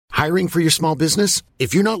Hiring for your small business?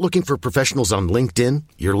 If you're not looking for professionals on LinkedIn,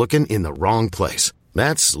 you're looking in the wrong place.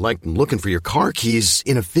 That's like looking for your car keys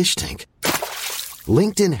in a fish tank.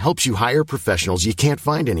 LinkedIn helps you hire professionals you can't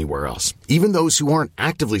find anywhere else, even those who aren't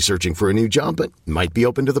actively searching for a new job but might be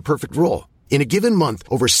open to the perfect role. In a given month,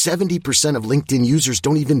 over 70% of LinkedIn users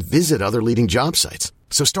don't even visit other leading job sites.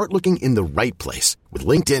 So start looking in the right place. With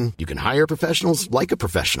LinkedIn, you can hire professionals like a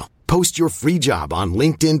professional. Post your free job on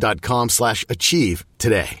linkedin.com/achieve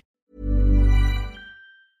today.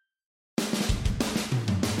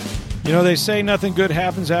 You know, they say nothing good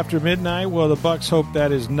happens after midnight. Well, the Bucs hope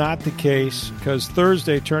that is not the case, because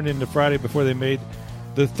Thursday turned into Friday before they made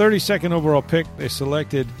the 32nd overall pick. They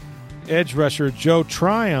selected edge rusher Joe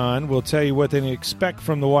Tryon. We'll tell you what they expect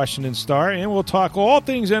from the Washington Star, and we'll talk all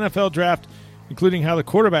things NFL draft, including how the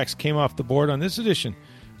quarterbacks came off the board on this edition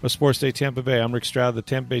of Sports Day Tampa Bay. I'm Rick Stroud of the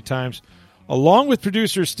Tampa Bay Times, along with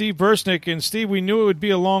producer Steve Versnick. And Steve, we knew it would be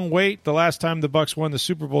a long wait. The last time the Bucs won the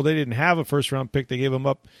Super Bowl, they didn't have a first-round pick. They gave him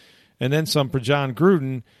up and then some for John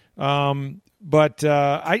Gruden. But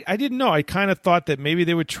I didn't know. I kind of thought that maybe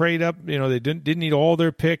they would trade up. You know, they didn't need all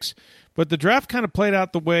their picks. But the draft kind of played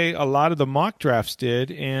out the way a lot of the mock drafts did.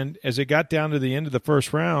 And as it got down to the end of the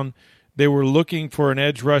first round, they were looking for an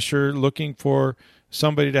edge rusher, looking for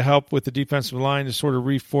somebody to help with the defensive line to sort of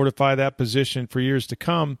refortify that position for years to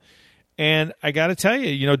come. And I got to tell you,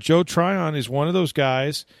 you know, Joe Tryon is one of those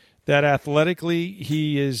guys that athletically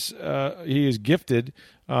he is gifted.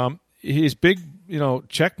 His big, you know,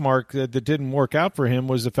 check mark that didn't work out for him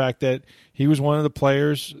was the fact that he was one of the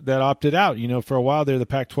players that opted out. You know, for a while there, the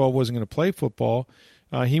Pac-12 wasn't going to play football.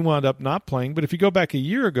 He wound up not playing. But if you go back a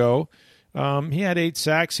year ago, he had 8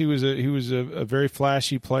 sacks. He was a very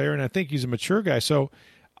flashy player, and I think he's a mature guy. So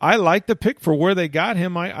I like the pick for where they got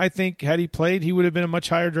him. I think had he played, he would have been a much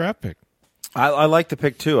higher draft pick. I like the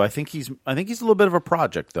pick too. I think he's a little bit of a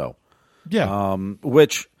project though. Yeah.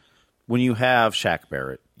 Which when you have Shaq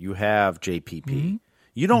Barrett, you have JPP. Mm-hmm.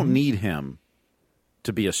 You don't need him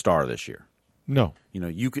to be a star this year. No. You know,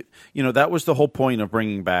 you could. You know, that was the whole point of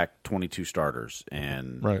bringing back 22 starters,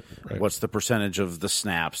 and right. What's the percentage of the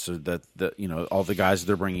snaps that you know all the guys that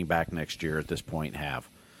they're bringing back next year at this point have?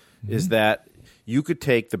 Mm-hmm. Is that you could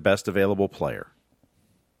take the best available player,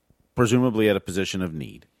 presumably at a position of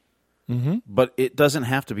need, but it doesn't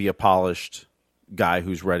have to be a polished guy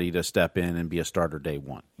who's ready to step in and be a starter day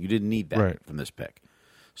one. You didn't need that from this pick.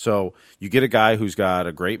 So you get a guy who's got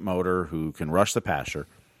a great motor, who can rush the passer,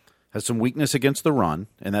 has some weakness against the run,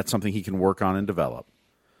 and that's something he can work on and develop.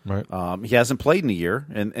 Right. He hasn't played in a year,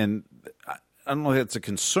 and I don't know if that's a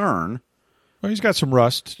concern. Well, he's got some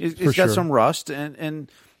rust. He's got some rust, and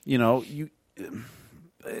you know,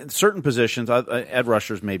 in certain positions, edge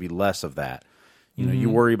rushers maybe less of that. You know, you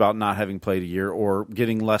worry about not having played a year or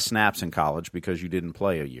getting less snaps in college because you didn't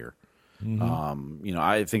play a year. Mm-hmm. You know,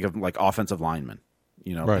 I think of like offensive linemen.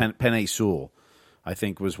 You know, Penei Sewell, I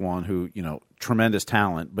think, was one who, you know, tremendous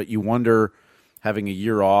talent, but you wonder having a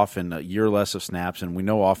year off and a year less of snaps, and we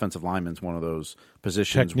know offensive lineman's one of those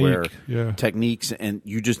positions where techniques, and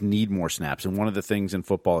you just need more snaps. And one of the things in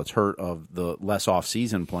football that's hurt of the less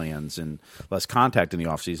off-season plans and less contact in the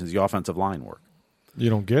off-season is the offensive line work. You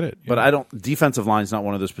don't get it. But defensive line's not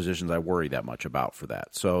one of those positions I worry that much about for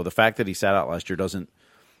that. So the fact that he sat out last year doesn't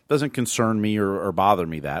concern me or bother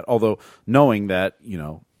me that. Although knowing that, you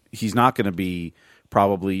know, he's not going to be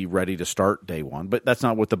probably ready to start day one, but that's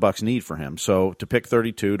not what the Bucs need for him. So to pick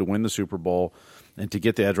 32 to win the Super Bowl and to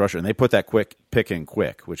get the edge rusher, and they put that pick in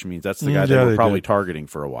quick, which means that's the guy they were probably targeting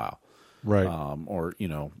for a while. Right. Or, you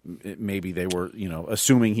know, maybe they were, you know,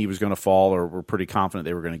 assuming he was going to fall, or were pretty confident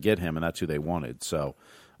they were going to get him, and that's who they wanted. So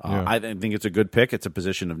I think it's a good pick. It's a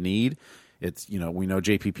position of need. It's, you know, we know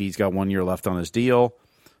JPP's got 1 year left on his deal.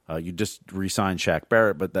 You just re-signed Shaq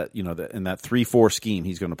Barrett, but that, you know, in that 3-4 scheme,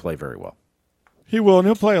 he's going to play very well. He will, and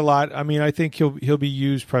he'll play a lot. I mean, I think he'll be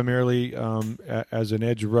used primarily as an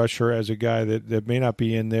edge rusher, as a guy that may not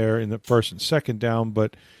be in there in the first and second down,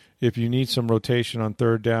 but if you need some rotation on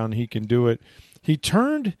third down, he can do it. He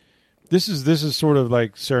turned. This is sort of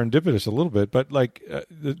like serendipitous a little bit, but like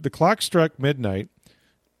the clock struck midnight.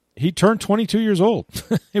 He turned 22 years old.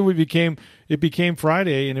 It became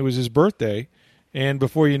Friday, and it was his birthday. And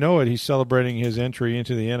before you know it, he's celebrating his entry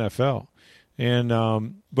into the NFL. And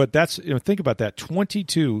but that's, you know, think about that,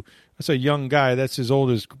 22. That's a young guy. That's as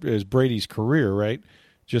old as Brady's career, right?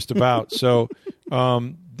 Just about. So, you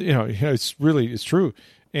know, it's true.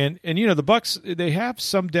 And you know, the Bucs, they have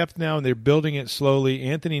some depth now, and they're building it slowly.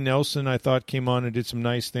 Anthony Nelson, I thought, came on and did some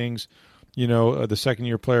nice things. You know, the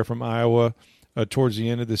second-year player from Iowa towards the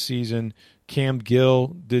end of the season. Cam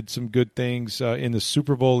Gill did some good things in the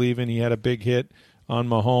Super Bowl even. He had a big hit on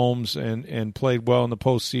Mahomes and played well in the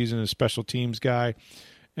postseason, a special teams guy.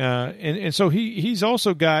 And so he's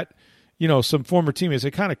also got, some former teammates.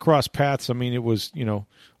 They kind of crossed paths. I mean, it was,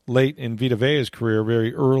 late in Vita Vea's career,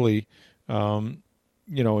 very early,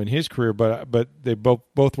 in his career, but they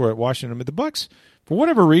both were at Washington. But the Bucs, for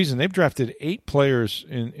whatever reason, they've drafted 8 players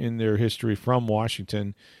in their history from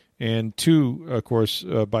Washington, and 2, of course,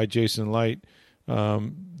 by Jason Light,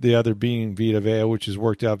 the other being Vita Vea, which has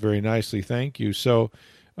worked out very nicely. Thank you. So,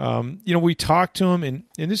 we talked to him, and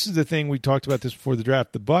this is the thing, we talked about this before the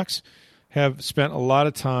draft. The Bucs have spent a lot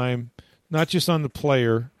of time, not just on the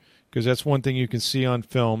player, because that's one thing you can see on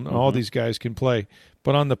film. Mm-hmm. All these guys can play,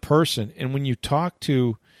 but on the person. And when you talk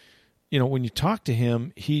to,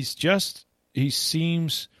 him, he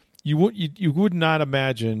seems, you would not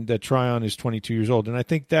imagine that Tryon is 22 years old. And I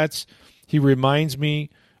think he reminds me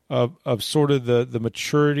of sort of the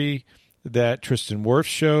maturity that Tristan Wirfs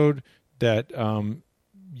showed, that Antoine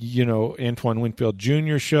Winfield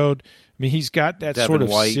Jr. showed. I mean, he's got that Devin sort of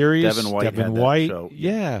White, serious Devin White.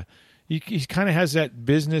 Yeah. He kind of has that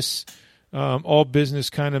business, all business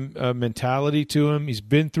kind of mentality to him. He's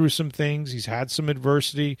been through some things. He's had some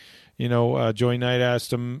adversity. Joey Knight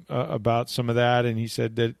asked him about some of that, and he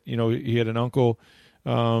said that, he had an uncle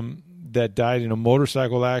that died in a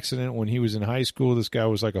motorcycle accident when he was in high school. This guy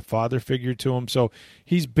was like a father figure to him. So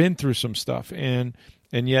he's been through some stuff, and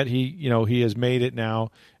yet he has made it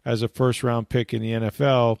now as a first-round pick in the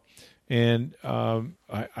NFL. And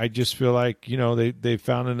I just feel like, they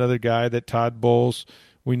found another guy, that Todd Bowles.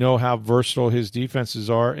 We know how versatile his defenses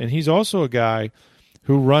are. And he's also a guy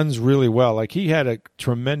who runs really well. Like, he had a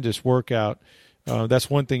tremendous workout. That's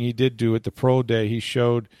one thing he did do at the pro day. He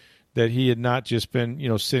showed that he had not just been,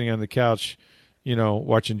 sitting on the couch,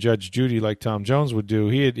 watching Judge Judy like Tom Jones would do.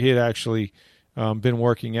 He had actually been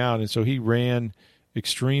working out. And so he ran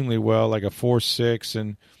extremely well, like a 4.6,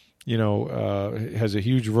 and has a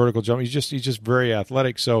huge vertical jump. He's just very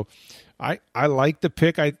athletic. So I like the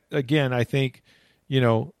pick. I think,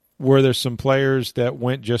 were there some players that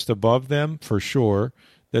went just above them? For sure,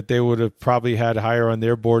 that they would have probably had higher on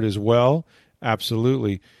their board as well.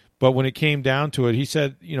 Absolutely. But when it came down to it, he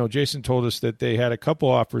said, Jason told us that they had a couple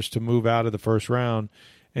offers to move out of the first round.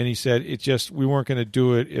 And he said, we weren't going to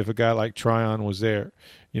do it if a guy like Tryon was there.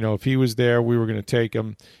 If he was there, we were going to take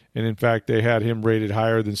him. And in fact, they had him rated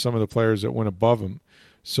higher than some of the players that went above him.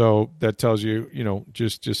 So that tells you,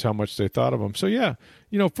 just how much they thought of him. So yeah,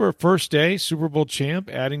 for a first day Super Bowl champ,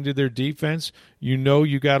 adding to their defense,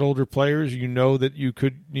 you got older players, that you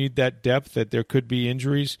could need that depth, that there could be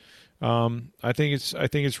injuries. I think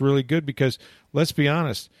it's really good, because let's be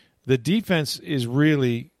honest, the defense is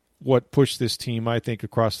really what pushed this team, I think,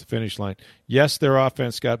 across the finish line. Yes, their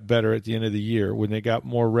offense got better at the end of the year when they got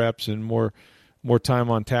more reps and more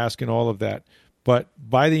time on task and all of that. But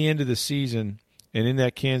by the end of the season and in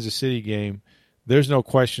that Kansas City game, there's no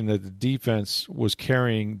question that the defense was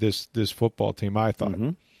carrying this football team, I thought.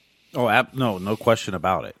 Mm-hmm. Oh, no question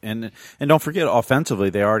about it. And don't forget,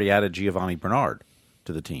 offensively, they already added Giovanni Bernard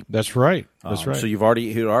to the team. That's right. That's right. So he'd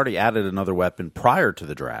already added another weapon prior to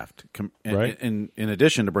the draft, right. in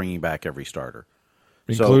addition to bringing back every starter.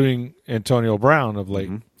 Including Antonio Brown of late.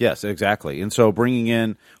 Mm-hmm. Yes, exactly. And so bringing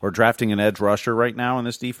in or drafting an edge rusher right now in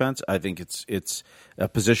this defense, I think it's a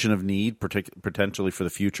position of need, potentially for the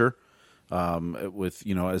future, with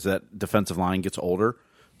as that defensive line gets older.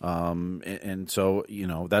 And so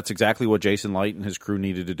that's exactly what Jason Light and his crew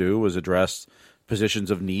needed to do, was address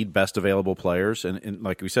positions of need, best available players. And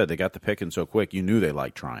like we said, they got the pick in so quick, you knew they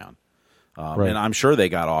liked Tryon. Right. And I'm sure they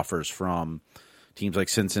got offers from teams like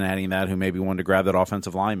Cincinnati and that, who maybe wanted to grab that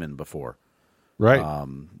offensive lineman before. Right.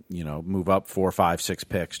 Move up 4, 5, 6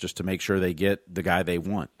 picks just to make sure they get the guy they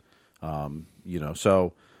want.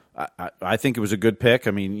 So I think it was a good pick.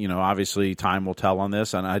 I mean, obviously time will tell on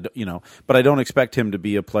this, and but I don't expect him to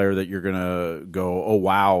be a player that you're going to go, oh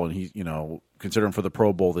wow, and he, consider him for the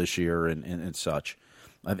Pro Bowl this year and such.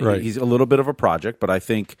 I think he's a little bit of a project, but I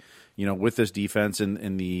think, with this defense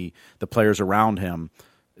and the players around him,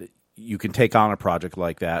 you can take on a project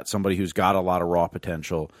like that, somebody who's got a lot of raw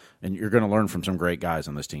potential, and you're going to learn from some great guys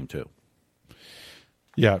on this team too.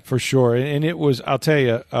 Yeah, for sure. And it was, I'll tell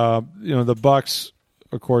you, the Bucs,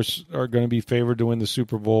 of course, are going to be favored to win the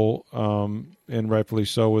Super Bowl, and rightfully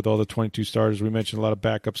so, with all the 22 starters. We mentioned a lot of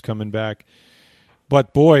backups coming back.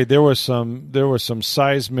 But boy, there was some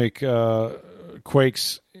seismic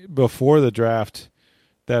quakes before the draft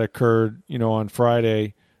that occurred, on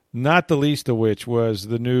Friday. Not the least of which was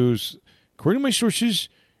the news, according to my sources,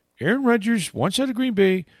 Aaron Rodgers wants out of Green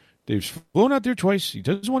Bay. They've flown out there twice. He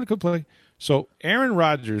doesn't want to come play. So Aaron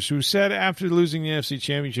Rodgers, who said after losing the NFC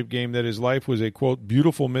Championship game that his life was a, quote,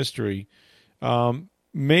 beautiful mystery,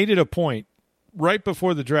 made it a point right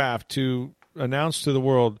before the draft to announce to the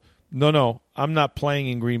world, no, I'm not playing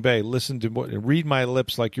in Green Bay. Listen to what, read my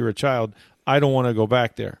lips like you're a child. I don't want to go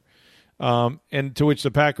back there. And to which the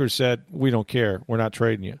Packers said, we don't care. We're not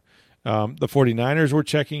trading you. The 49ers were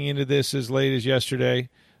checking into this as late as yesterday.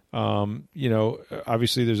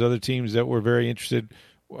 Obviously there's other teams that were very interested.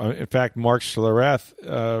 In fact, Mark Schlereth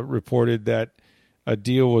reported that a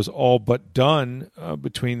deal was all but done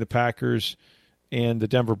between the Packers and the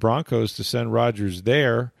Denver Broncos to send Rodgers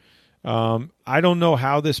there. I don't know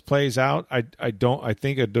how this plays out. I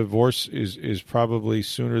think a divorce is probably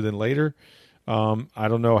sooner than later. I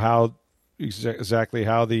don't know how exactly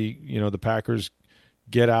how the Packers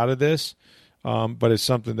get out of this, but it's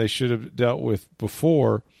something they should have dealt with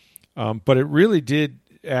before. But it really did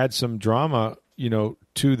add some drama,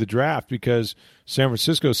 to the draft because San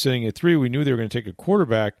Francisco sitting at 3, we knew they were going to take a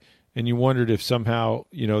quarterback, and you wondered if somehow,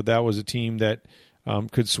 that was a team that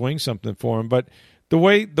could swing something for them. But the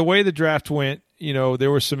way the draft went,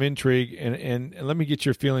 there was some intrigue, and let me get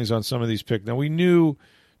your feelings on some of these picks. Now, we knew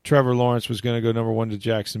Trevor Lawrence was going to go number 1 to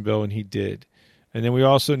Jacksonville, and he did. And then we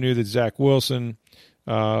also knew that Zach Wilson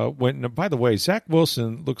went. And by the way, Zach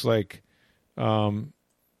Wilson looks like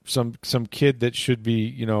some kid that should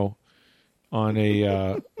be, on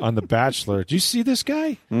The Bachelor. Do you see this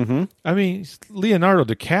guy? Mm-hmm. I mean, Leonardo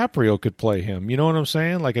DiCaprio could play him. You know what I'm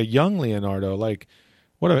saying? Like a young Leonardo. Like,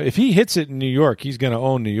 whatever. If he hits it in New York, he's going to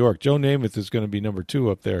own New York. Joe Namath is going to be number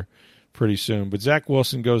 2 up there pretty soon. But Zach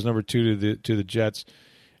Wilson goes number 2 to the Jets.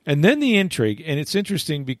 And then the intrigue, and it's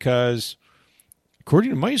interesting because according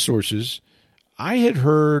to my sources, I had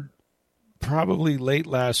heard probably late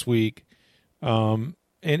last week,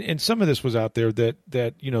 and some of this was out there that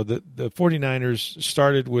the 49ers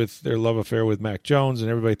started with their love affair with Mac Jones,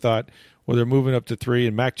 and everybody thought, well, they're moving up to 3,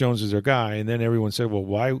 and Mac Jones is their guy. And then everyone said, well,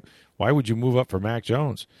 why would you move up for Mac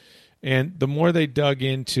Jones? And the more they dug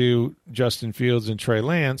into Justin Fields and Trey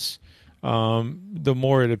Lance, the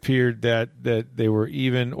more it appeared that they were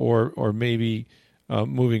even or maybe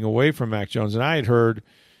moving away from Mac Jones. And I had heard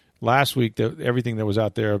last week that everything that was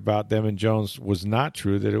out there about them and Jones was not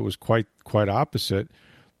true, that it was quite opposite.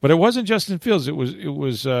 But it wasn't Justin Fields. It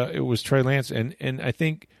was Trey Lance. And I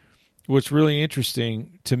think what's really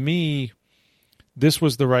interesting to me, this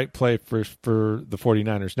was the right play for the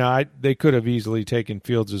 49ers. Now, they could have easily taken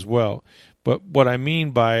Fields as well. But what I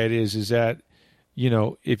mean by it is that,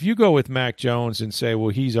 if you go with Mac Jones and say, well,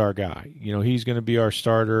 he's our guy, he's going to be our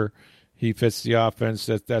starter, he fits the offense,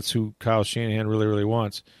 that's who Kyle Shanahan really, really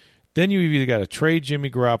wants, then you either got to trade Jimmy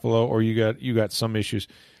Garoppolo or you got some issues.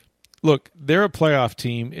 Look, they're a playoff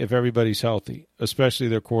team if everybody's healthy, especially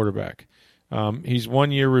their quarterback. He's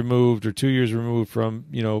 1 year removed or 2 years removed from,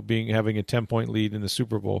 having a 10-point lead in the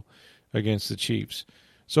Super Bowl against the Chiefs.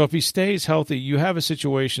 So if he stays healthy, you have a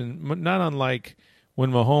situation not unlike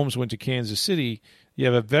when Mahomes went to Kansas City. You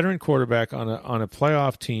have a veteran quarterback on a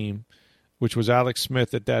playoff team, which was Alex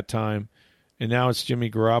Smith at that time, and now it's Jimmy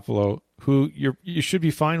Garoppolo, who you should be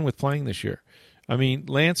fine with playing this year. I mean,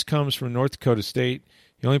 Lance comes from North Dakota State.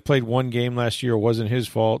 He only played 1 game last year. It wasn't his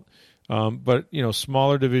fault. But,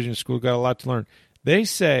 smaller division school, got a lot to learn. They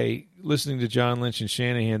say, listening to John Lynch and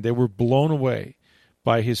Shanahan, they were blown away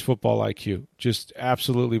by his football IQ, just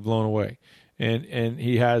absolutely blown away. And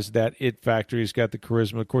he has that it factor. He's got the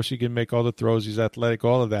charisma. Of course, he can make all the throws. He's athletic,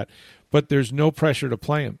 all of that. But there's no pressure to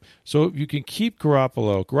play him. So if you can keep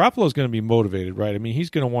Garoppolo's going to be motivated, right? I mean,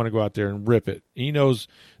 he's going to want to go out there and rip it. He knows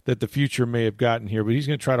that the future may have gotten here, but he's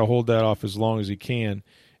going to try to hold that off as long as he can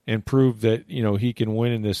and prove that, he can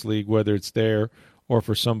win in this league, whether it's there or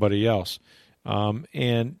for somebody else.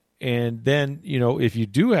 And then, if you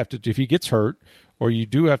do have to, if he gets hurt or you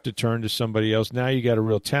do have to turn to somebody else, now you got a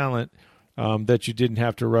real talent that you didn't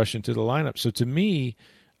have to rush into the lineup. So to me,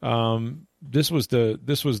 this was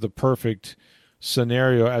the perfect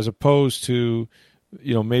scenario, as opposed to,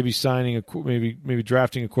 maybe signing maybe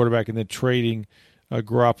drafting a quarterback and then trading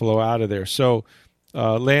Garoppolo out of there. So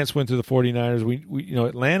Lance went to the 49ers. We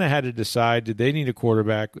Atlanta had to decide, did they need a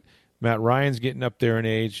quarterback? Matt Ryan's getting up there in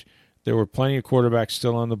age. There were plenty of quarterbacks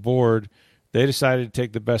still on the board. They decided to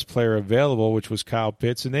take the best player available, which was Kyle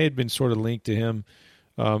Pitts, and they had been sort of linked to him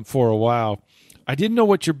for a while. I didn't know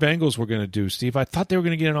what your Bengals were going to do, Steve. I thought they were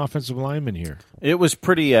going to get an offensive lineman here. It was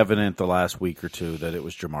pretty evident the last week or two that it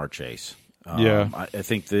was Jamar Chase. Yeah. I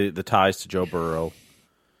think the ties to Joe Burrow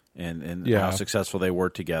and how successful they were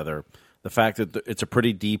together, the fact that it's a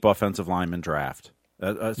pretty deep offensive lineman draft,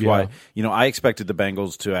 That's why, I expected the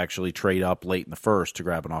Bengals to actually trade up late in the first to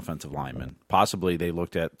grab an offensive lineman. Possibly they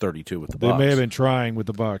looked at 32 with the Bucs. They may have been trying with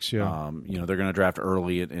the Bucs, yeah. They're going to draft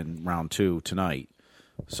early in round 2 tonight.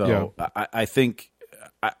 So I think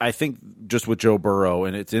just with Joe Burrow,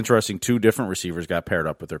 and it's interesting, 2 different receivers got paired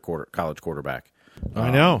up with their college quarterback.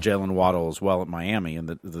 I know. Jalen Waddle as well at Miami, and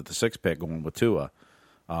the 6th pick going with Tua.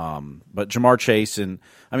 But Jamar Chase,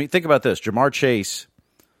 think about this. Jamar Chase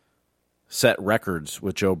set records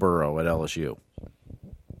with Joe Burrow at LSU.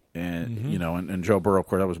 And, and Joe Burrow, of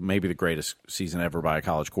course, that was maybe the greatest season ever by a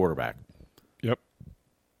college quarterback. Yep.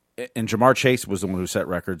 And Jamar Chase was the one who set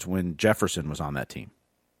records when Jefferson was on that team.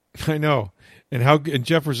 I know. And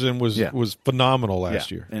Jefferson was phenomenal last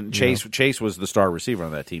year. And Chase was the star receiver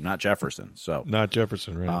on that team, not Jefferson. So not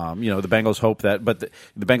Jefferson, right? The Bengals hope that, but the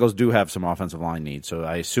Bengals do have some offensive line needs, so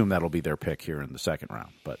I assume that'll be their pick here in the second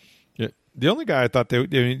round. But the only guy I thought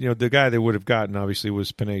the guy they would have gotten obviously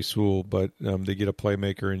was Penei Sewell, but they get a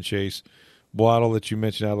playmaker in Chase Waddle that you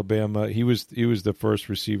mentioned, Alabama. He was the first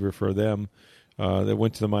receiver for them that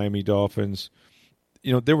went to the Miami Dolphins.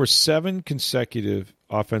 There were 7 consecutive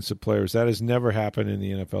offensive players. That has never happened in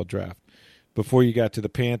the NFL draft before you got to the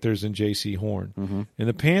Panthers and J.C. Horn. Mm-hmm. And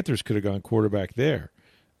the Panthers could have gone quarterback there.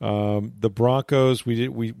 The Broncos,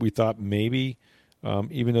 we thought maybe,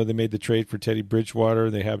 even though they made the trade for Teddy Bridgewater,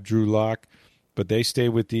 they have Drew Lock, but they stayed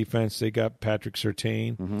with defense. They got Patrick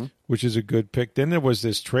Surtain, which is a good pick. Then there was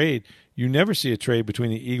this trade. You never see a trade between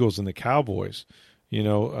the Eagles and the Cowboys.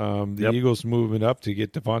 Eagles moving up to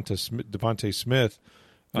get Devontae Smith.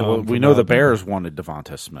 We know the Bears wanted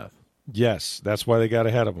Devonta Smith. Yes, that's why they got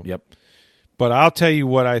ahead of him. Yep. But I'll tell you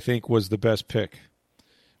what I think was the best pick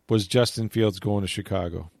was Justin Fields going to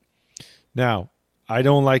Chicago. Now, I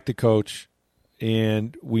don't like the coach,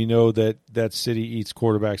 and we know that city eats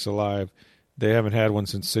quarterbacks alive. They haven't had one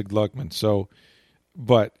since Sig Luckman. So,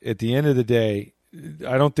 but at the end of the day,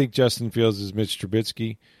 I don't think Justin Fields is Mitch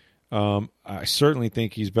Trubisky. I certainly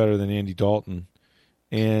think he's better than Andy Dalton.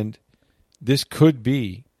 And this could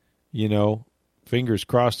be, fingers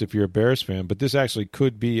crossed if you're a Bears fan, but this actually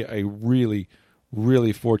could be a really,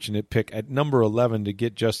 really fortunate pick at number 11 to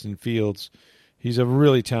get Justin Fields. He's a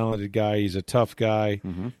really talented guy. He's a tough guy.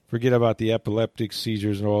 Mm-hmm. Forget about the epileptic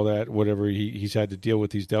seizures and all that, whatever he's had to deal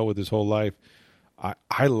with, he's dealt with his whole life.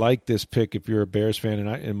 I like this pick if you're a Bears fan,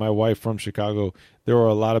 and my wife from Chicago, there are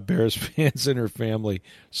a lot of Bears fans in her family.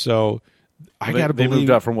 So I got to believe. They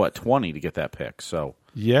moved up from, 20 to get that pick. So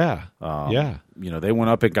yeah. They went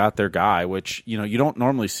up and got their guy, which, you don't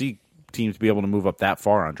normally see teams be able to move up that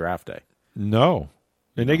far on draft day. No.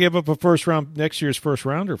 And they gave up a next year's first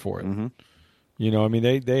rounder for it. Mm-hmm.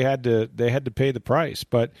 They had to pay the price.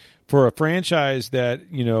 But for a franchise that,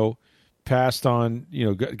 passed on,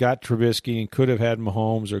 got Trubisky and could have had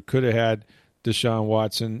Mahomes or could have had Deshaun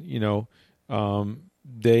Watson,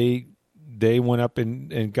 they went up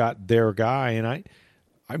and got their guy. And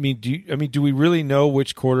do we really know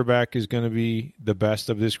which quarterback is going to be the best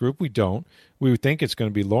of this group? We don't. We would think it's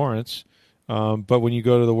going to be Lawrence. But when you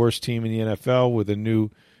go to the worst team in the NFL with a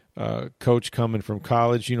new coach coming from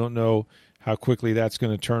college, you don't know how quickly that's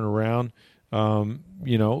going to turn around.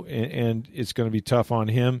 And it's going to be tough on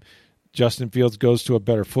him. Justin Fields goes to a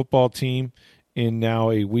better football team in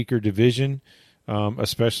now a weaker division,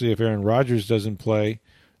 especially if Aaron Rodgers doesn't play.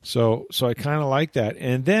 So I kind of like that.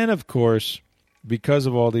 And then, of course, because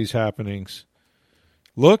of all these happenings,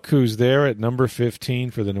 look who's there at number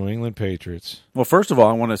 15 for the New England Patriots. Well, first of all,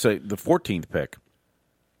 I want to say the 14th pick.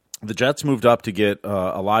 The Jets moved up to get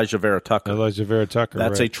Elijah Vera Tucker.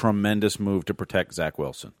 That's a tremendous move to protect Zach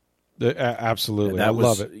Wilson. Absolutely. I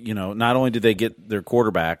love it. Not only did they get their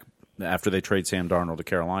quarterback after they trade Sam Darnold to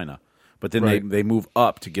Carolina, but then they move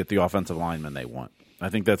up to get the offensive lineman they want. I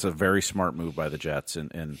think that's a very smart move by the Jets,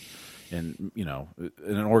 and in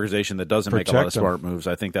an organization that doesn't make a lot of smart moves,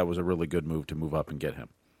 I think that was a really good move to move up and get him.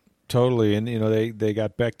 Totally, and they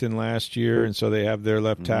got Becton last year, and so they have their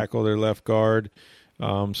left tackle, their left guard,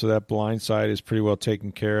 so that blind side is pretty well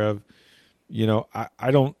taken care of. New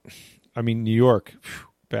York,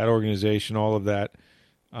 bad organization, all of that.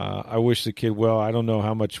 I wish the kid well. I don't know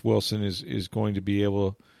how much Wilson is going to be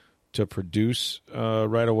able to produce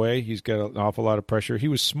right away. He's got an awful lot of pressure. He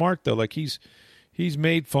was smart though. Like he's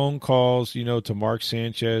made phone calls, to Mark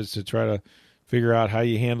Sanchez to try to figure out how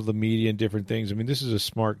you handle the media and different things. I mean, this is a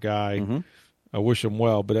smart guy. Mm-hmm. I wish him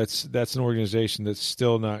well, but that's an organization that's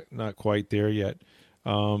still not quite there yet.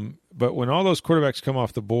 But when all those quarterbacks come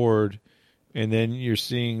off the board, and then you're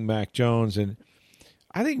seeing Mac Jones, and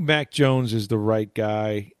I think Mac Jones is the right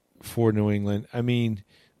guy for New England. I mean,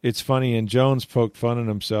 it's funny, and Jones poked fun at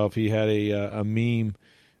himself. He had a meme,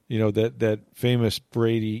 that famous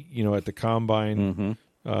Brady, at the combine,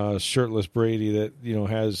 shirtless Brady that,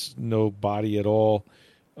 has no body at all.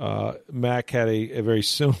 Mac had a very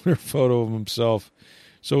similar photo of himself.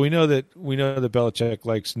 So we know that Belichick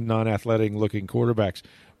likes non-athletic looking quarterbacks,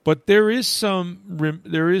 but there is some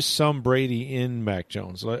Brady in Mac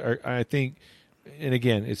Jones. I think, and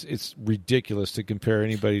again, it's ridiculous to compare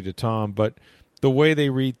anybody to Tom, but the way they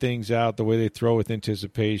read things out, the way they throw with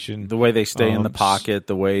anticipation, the way they stay in the pocket,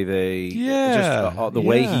 the way they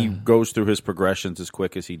way he goes through his progressions as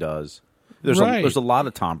quick as he does. There's a lot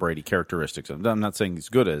of Tom Brady characteristics. I'm not saying he's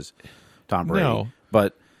good as Tom Brady,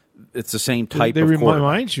 but it's the same type. They of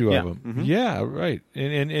remind you of him. Mm-hmm. Yeah, right.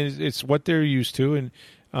 And it's what they're used to. And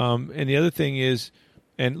the other thing is,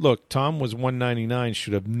 and look, Tom was 199,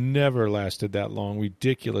 should have never lasted that long.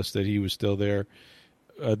 Ridiculous that he was still there.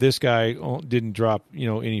 This guy didn't drop,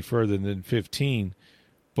 any further than 15.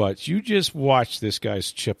 But you just watch this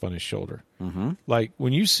guy's chip on his shoulder. Mm-hmm. Like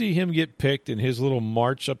when you see him get picked in his little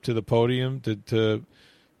march up to the podium to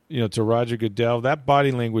Roger Goodell, that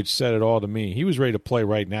body language said it all to me. He was ready to play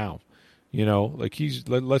right now. Like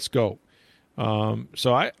let's go.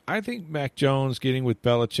 So I think Mac Jones getting with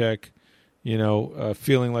Belichick,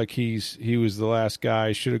 feeling like he was the last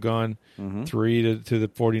guy, should have gone 3 to the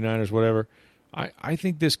 49ers, whatever. I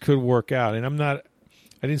think this could work out. And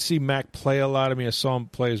I didn't see Mac play a lot. I mean, I saw him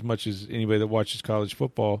play as much as anybody that watches college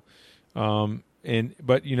football. But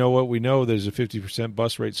you know what? We know there's a 50%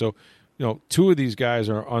 bust rate. So, two of these guys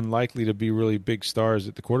are unlikely to be really big stars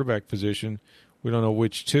at the quarterback position. We don't know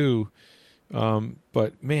which two.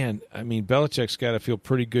 But, man, I mean, Belichick's got to feel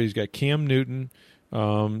pretty good. He's got Cam Newton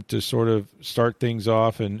to sort of start things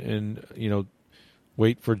off and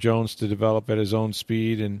wait for Jones to develop at his own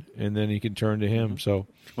speed, and then he can turn to him. So,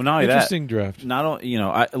 well, not only interesting that, draft. Not only,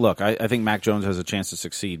 I think Mac Jones has a chance to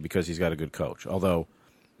succeed because he's got a good coach. Although,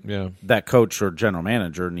 that coach or general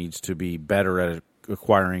manager needs to be better at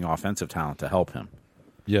acquiring offensive talent to help him.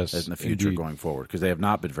 Yes, in the future indeed. Going forward, because they have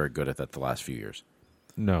not been very good at that the last few years.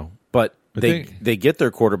 No, but they get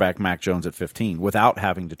their quarterback Mac Jones at 15 without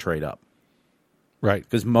having to trade up. Right.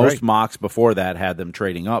 Because most mocks before that had them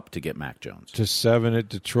trading up to get Mac Jones. To 7 at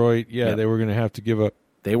Detroit, they were going to have to give up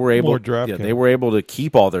more draft. They were able to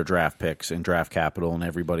keep all their draft picks and draft capital and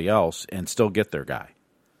everybody else and still get their guy.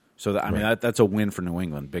 So, that's a win for New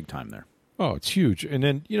England big time there. Oh, it's huge. And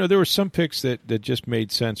then, there were some picks that just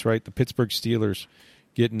made sense, right? The Pittsburgh Steelers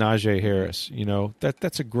get Najee Harris.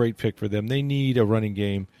 That's a great pick for them. They need a running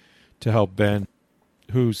game to help Ben,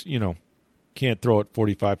 who's, can't throw it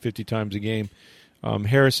 45, 50 times a game.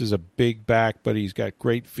 Harris is a big back, but he's got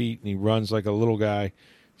great feet, and he runs like a little guy.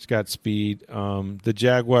 He's got speed. The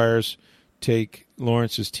Jaguars take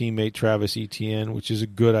Lawrence's teammate, Travis Etienne, which is a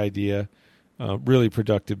good idea. Really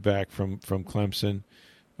productive back from Clemson.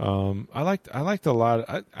 I liked a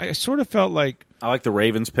lot. I sort of felt like I like the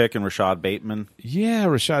Ravens pick and Rashad Bateman. Yeah,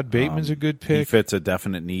 Rashad Bateman's a good pick. He fits a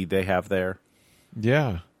definite need they have there.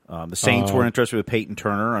 Yeah. The Saints were interested with Peyton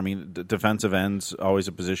Turner. I mean, defensive end's always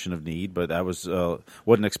a position of need, but I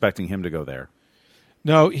wasn't expecting him to go there.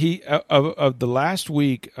 No, he of the last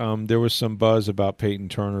week, there was some buzz about Peyton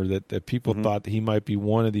Turner that people thought that he might be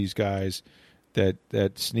one of these guys that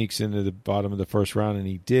sneaks into the bottom of the first round, and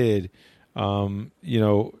he did.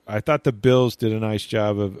 I thought the Bills did a nice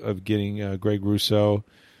job of getting Greg Rousseau,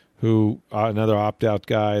 who another opt-out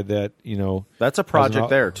guy that, That's a project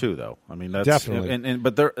there, too, though. I mean, that's definitely.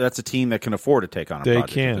 But that's a team that can afford to take on a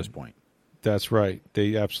project at this point. That's right.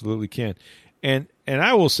 They absolutely can. And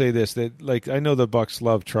I will say this, that, like, I know the Bucs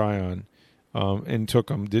love Tryon and took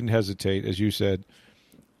him, didn't hesitate, as you said.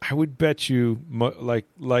 I would bet you,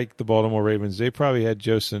 like the Baltimore Ravens, they probably had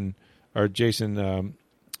Jason Owe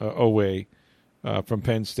from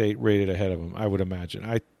Penn State rated ahead of him, I would imagine.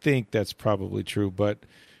 I think that's probably true, but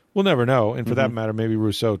we'll never know. And for that matter, maybe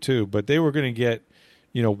Rousseau too. But they were going to get,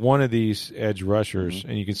 one of these edge rushers,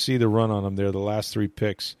 and you can see the run on them there. The last 3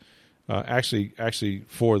 picks, actually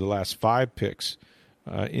 4 of the last 5 picks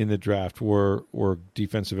in the draft were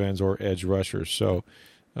defensive ends or edge rushers. So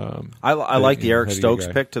I like the Eric Stokes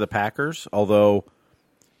pick to the Packers, although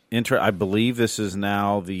I believe this is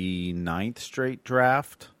now the 9th straight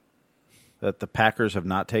draft that the Packers have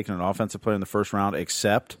not taken an offensive player in the first round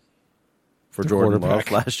except for Jordan Love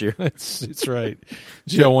last year. It's right.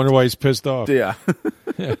 Gee, I wonder why he's pissed off. Yeah.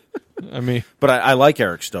 I mean, but I like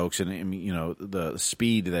Eric Stokes, and I mean, the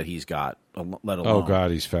speed that he's got, let alone. Oh God,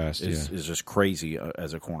 he's fast. Is just crazy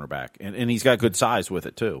as a cornerback, and he's got good size with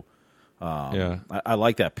it too. I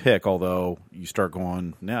like that pick, although you start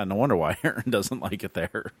going, no wonder why Aaron doesn't like it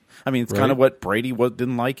there. I mean, it's kind of what Brady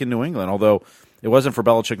didn't like in New England, although It wasn't for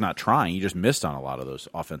Belichick not trying. He just missed on a lot of those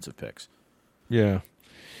offensive picks. Yeah.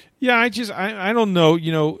 Yeah, I don't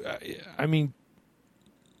know. I mean,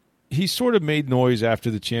 he sort of made noise after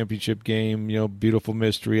the championship game, beautiful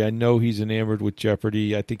mystery. I know he's enamored with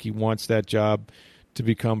Jeopardy. I think he wants that job to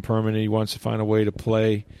become permanent. He wants to find a way to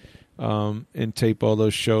play and tape all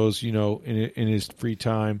those shows, in his free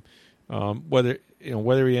time. Whether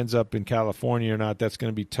he ends up in California or not, that's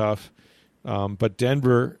going to be tough. But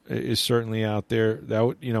Denver is certainly out there. That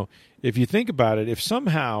would, if you think about it, if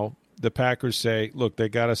somehow the Packers say, look, they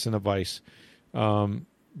got us in a vice, we're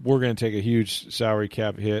going to take a huge salary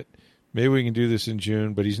cap hit. Maybe we can do this in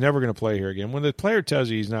June, but he's never going to play here again. When the player tells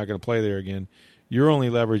you he's not going to play there again, your only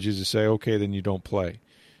leverage is to say, okay, then you don't play.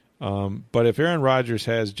 But if Aaron Rodgers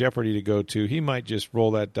has Jeopardy to go to, he might just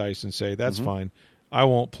roll that dice and say, that's fine, I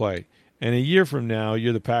won't play. And a year from now,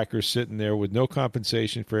 you're the Packers sitting there with no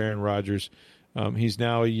compensation for Aaron Rodgers. He's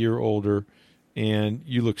now a year older, and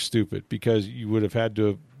you look stupid because you would have had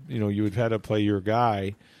to, play your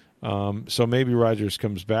guy. So maybe Rodgers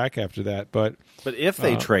comes back after that. But if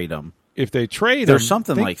they trade him, there's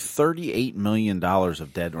something like $38 million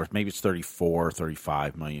of dead, or maybe it's 34,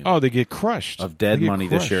 35 million. Oh, they get crushed of dead money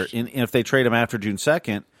this year. And if they trade him after June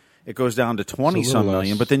 2nd, it goes down to 20-some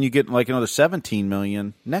million, but then you get like another $17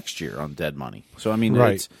 million next year on dead money. So, I mean,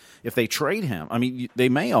 if they trade him, I mean, they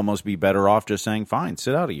may almost be better off just saying, fine,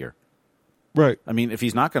 sit out a year. Right. I mean, if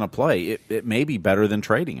he's not going to play, it may be better than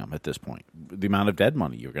trading him at this point, the amount of dead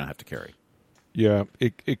money you're going to have to carry. Yeah,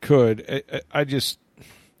 it could. I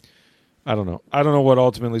don't know. I don't know what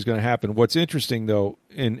ultimately is going to happen. What's interesting, though,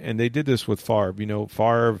 and they did this with Favre.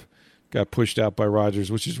 Favre got pushed out by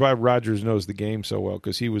Rodgers, which is why Rodgers knows the game so well,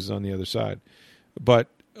 because he was on the other side. But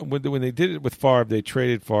when they did it with Favre, they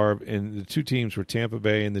traded Favre, and the two teams were Tampa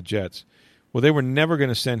Bay and the Jets. Well, they were never going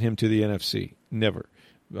to send him to the NFC. Never.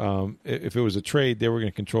 If it was a trade, they were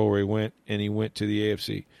going to control where he went, and he went to the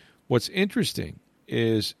AFC. What's interesting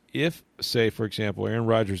is if, say, for example, Aaron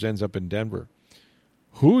Rodgers ends up in Denver,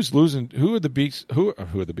 who's losing? Who are the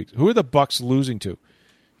Bucs losing to?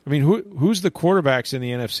 I mean, who's the quarterbacks in the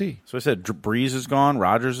NFC? So I said Breeze is gone,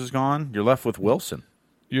 Rodgers is gone. You're left with Wilson.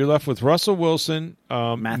 You're left with Russell Wilson,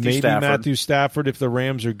 Matthew Stafford if the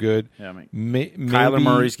Rams are good. Yeah, maybe Kyler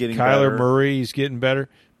Murray's getting better. Murray's getting better.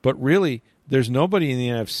 But really, there's nobody in the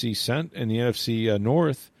NFC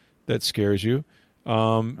North that scares you.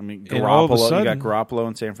 Garoppolo, and all of a sudden, you got Garoppolo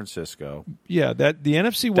in San Francisco. Yeah, that the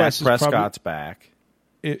NFC West Dak Prescott's back.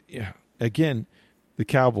 Again, the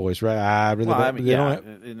Cowboys, right?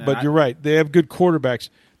 But you're right. They have good quarterbacks.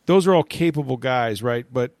 Those are all capable guys, right?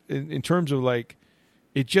 But in terms of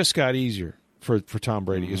it just got easier for Tom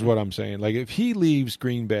Brady, is what I'm saying. Like if he leaves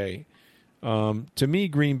Green Bay, to me,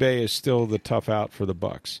 Green Bay is still the tough out for the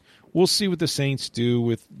Bucs. We'll see what the Saints do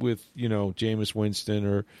with Jameis Winston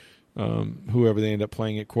or whoever they end up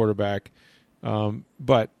playing at quarterback.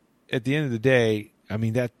 But at the end of the day, I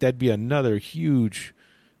mean that'd be another huge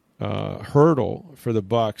hurdle for the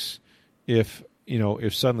Bucs if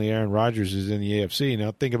suddenly Aaron Rodgers is in the AFC.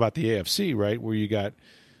 Now think about the AFC, right, where you got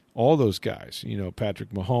all those guys, Patrick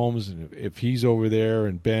Mahomes, and if he's over there,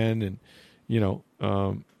 and Ben, and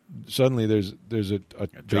suddenly there's a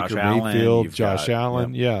Baker Mayfield, Josh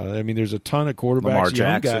Allen. Yep. Yeah, I mean there's a ton of quarterbacks, Lamar young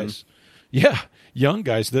Jackson. guys. Yeah, young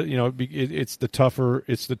guys. That it's the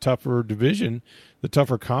tougher division, the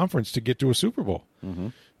tougher conference to get to a Super Bowl. Mm-hmm.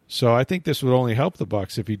 So I think this would only help the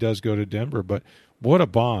Bucs if he does go to Denver. But what a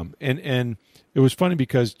bomb! And it was funny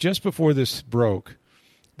because just before this broke,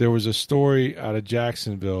 there was a story out of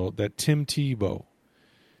Jacksonville that Tim Tebow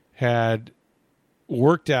had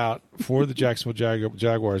worked out for the Jacksonville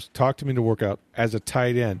Jaguars, talked him into work out as a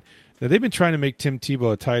tight end. Now, they've been trying to make Tim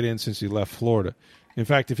Tebow a tight end since he left Florida. In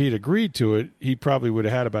fact, if he'd agreed to it, he probably would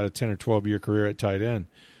have had about a 10 or 12-year career at tight end.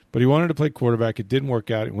 But he wanted to play quarterback. It didn't work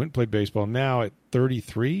out. He went and played baseball. Now at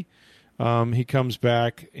 33, he comes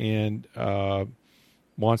back and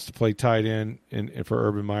wants to play tight end for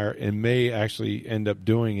Urban Meyer and may actually end up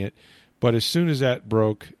doing it. But as soon as that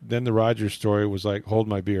broke, then the Rodgers story was like, hold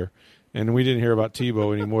my beer. And we didn't hear about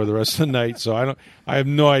Tebow anymore the rest of the night. So I have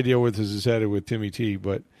no idea where this is headed with Timmy T.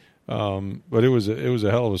 But it was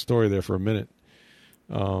a hell of a story there for a minute.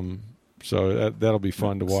 So that'll be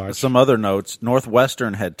fun to watch. Some other notes: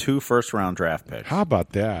 Northwestern had 2 first-round draft picks. How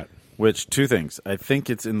about that? Which, 2 things. I think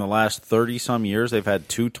it's in the last 30-some years they've had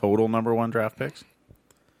 2 total number 1 draft picks.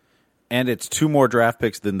 And it's 2 more draft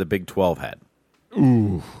picks than the Big 12 had.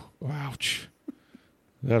 Ooh, ouch.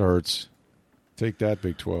 That hurts. Take that,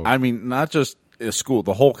 Big 12. I mean, not just a school,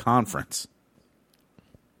 the whole conference.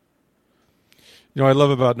 I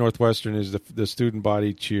love about Northwestern is the student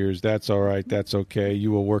body cheers. That's all right. That's okay.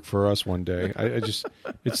 You will work for us one day. I just,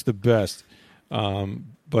 it's the best.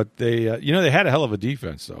 But they had a hell of a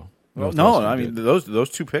defense though. Well, no, I mean those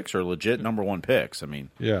two picks are legit number one picks. I mean,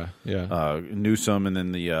 yeah. Newsome and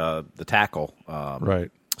then the tackle, right,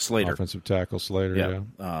 Slater, offensive tackle Slater.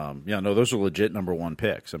 Yeah. No, those are legit number one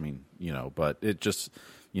picks. I mean, but it just,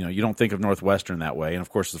 you don't think of Northwestern that way, and of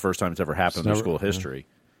course, it's the first time it's ever happened in their school history.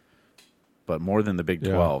 But more than the Big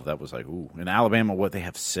 12, that was like, ooh. In Alabama, what, they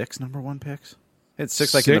have 6 number one picks? They had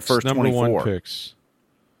six in the first number 24. one picks.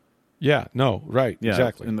 Yeah, no, right, yeah,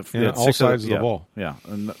 exactly. In all sides of the ball. Yeah,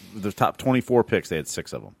 and the top 24 picks, they had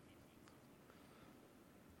 6 of them.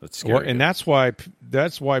 That's scary. Well, and that's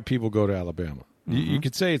why people go to Alabama. You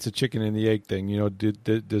could say it's a chicken and the egg thing.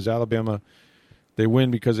 Does Alabama, they win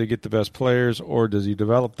because they get the best players, or does he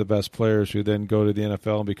develop the best players who then go to the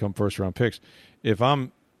NFL and become first-round picks? If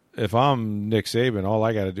I'm Nick Saban, all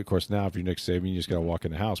I got to do, of course, now if you're Nick Saban, you just got to walk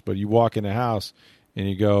in the house. But you walk in the house and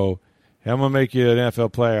you go, hey, I'm going to make you an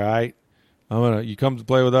NFL player, all right? You come to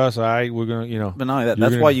play with us, all right? We're going to, But not only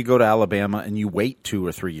that's why you go to Alabama and you wait 2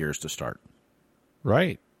 or 3 years to start.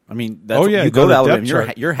 Right. I mean, you go to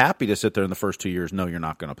Alabama, you're happy to sit there in the first 2 years. No, you're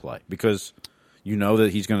not going to play because you know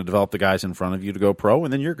that he's going to develop the guys in front of you to go pro,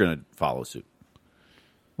 and then you're going to follow suit.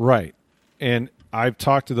 Right. And I've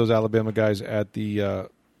talked to those Alabama guys at the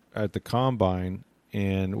combine,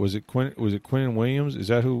 and was it Quinnen Williams? Is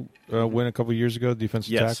that who went a couple of years ago,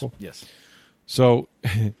 defensive tackle? Yes. So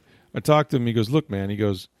I talked to him. He goes, look, man, he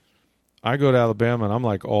goes, I go to Alabama, and I'm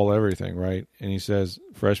like all everything, right? And he says,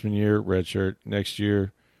 freshman year, red shirt. Next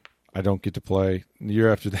year, I don't get to play. The year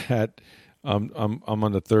after that, I'm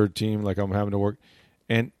on the third team, like I'm having to work.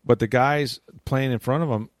 But the guys playing in front of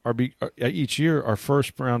him each year are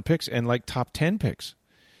first-round picks and like top 10 picks.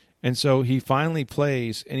 And so he finally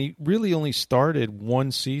plays, and he really only started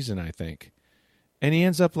one season, I think. And he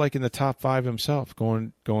ends up like in the top 5 himself,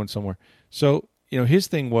 going somewhere. So, his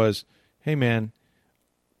thing was, hey, man,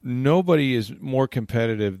 nobody is more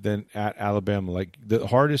competitive than at Alabama. Like, the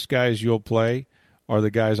hardest guys you'll play are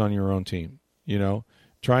the guys on your own team,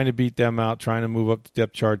 trying to beat them out, trying to move up the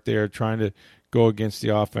depth chart there, trying to go against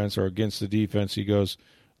the offense or against the defense. He goes,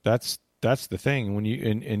 that's the thing. When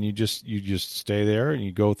you just stay there and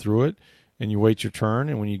you go through it and you wait your turn,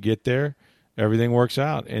 and when you get there, everything works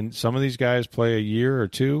out. And some of these guys play a year or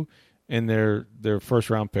 2 and they're first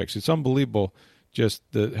round picks. It's unbelievable just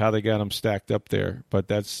how they got them stacked up there. But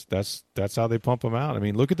that's how they pump them out. I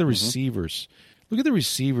mean, look at the receivers. Look at the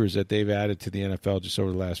receivers that they've added to the NFL just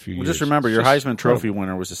over the last few years. Just remember, your Heisman Trophy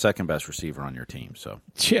winner was the second best receiver on your team. So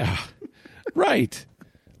yeah, right.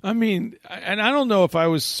 I mean, and I don't know if I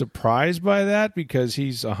was surprised by that because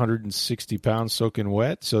he's 160 pounds soaking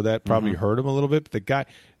wet, so that probably hurt him a little bit. But the guy,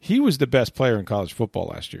 he was the best player in college football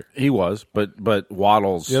last year. He was, but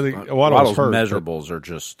Waddle's Waddle's hurt, measurables are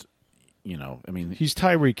just, I mean, he's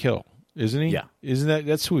Tyreek Hill, isn't he? Yeah,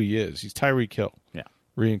 that's who he is? He's Tyreek Hill. Yeah,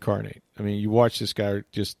 reincarnate. I mean, you watch this guy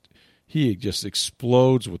he just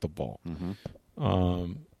explodes with the ball.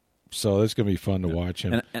 So it's going to be fun to watch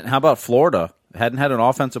him. And how about Florida? Hadn't had an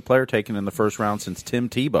offensive player taken in the first round since Tim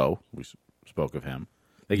Tebow. We spoke of him.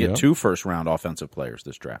 They get 2 first-round offensive players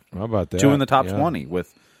this draft. How about that? 2 in the top 20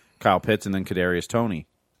 with Kyle Pitts, and then Kadarius Toney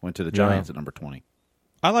went to the Giants at number 20.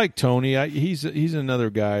 I like Toney. He's another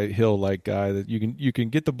guy, Hill-like guy that you can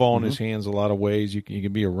get the ball in his hands a lot of ways. You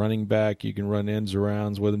can be a running back. You can run ends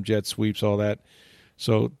arounds with him, jet sweeps, all that.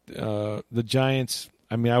 So the Giants.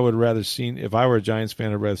 I mean, I would rather if I were a Giants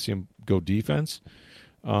fan, I'd rather see him go defense.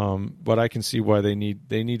 But I can see why they need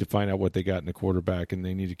to find out what they got in the quarterback, and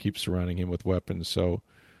they need to keep surrounding him with weapons. So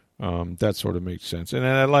that sort of makes sense. And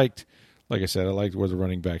I liked, like I said, where the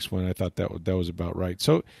running backs went. I thought that was about right.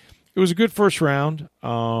 So it was a good first round.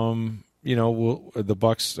 The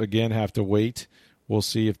Bucks again have to wait. We'll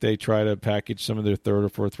see if they try to package some of their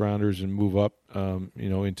 3rd or 4th rounders and move up.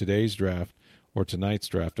 In today's draft or tonight's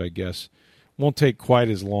draft, I guess. Won't take quite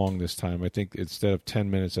as long this time. I think instead of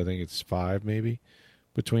 10 minutes, I think it's 5 maybe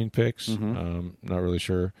between picks. Not really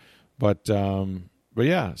sure, but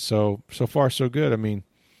yeah. So far so good. I mean,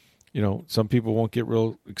 some people won't get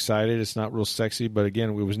real excited. It's not real sexy, but again,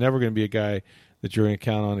 it was never going to be a guy that you're going to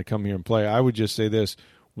count on to come here and play. I would just say this: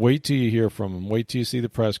 wait till you hear from him. Wait till you see the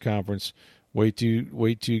press conference. Wait till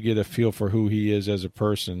you get a feel for who he is as a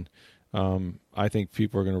person. I think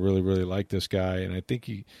people are going to really, really like this guy, and I think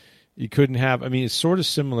he couldn't have. I mean, it's sort of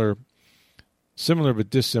similar but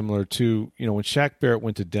dissimilar to when Shaq Barrett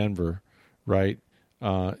went to Denver, right?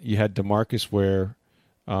 You had DeMarcus Ware,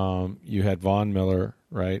 you had Von Miller,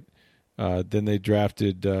 right? Then they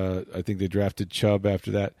drafted. I think they drafted Chubb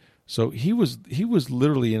after that. So he was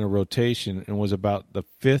literally in a rotation and was about the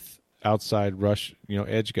fifth outside rush,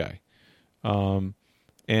 edge guy.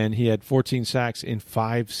 And he had 14 sacks in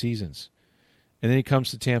 5 seasons. And then he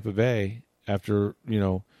comes to Tampa Bay after,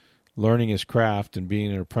 learning his craft and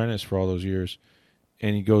being an apprentice for all those years,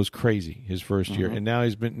 and he goes crazy his first year. And now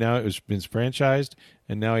it's been franchised,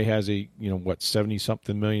 and now he has a,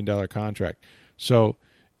 $70-something million contract. So,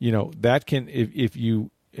 that can, if you,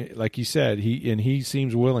 like he said, he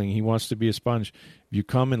seems willing. He wants to be a sponge. If you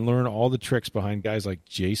come and learn all the tricks behind guys like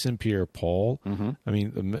Jason Pierre-Paul, I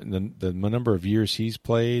mean, the number of years he's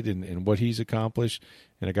played and what he's accomplished,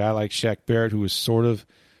 and a guy like Shaq Barrett, who is sort of,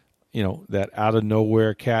 that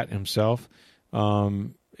out-of-nowhere cat himself,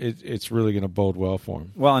 it's really going to bode well for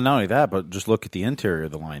him. Well, and not only that, but just look at the interior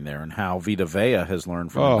of the line there and how Vita Vea has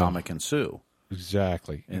learned from Ndamukong Suh.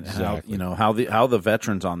 Exactly. And how the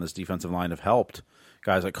veterans on this defensive line have helped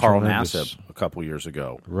guys like Carl Nassib a couple years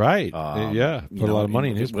ago. Right. Put a lot of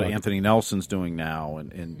money in his what pocket. Anthony Nelson's doing now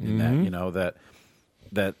and that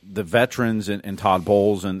the veterans and Todd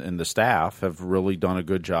Bowles and the staff have really done a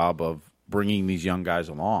good job of bringing these young guys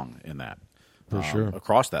along in that. For sure.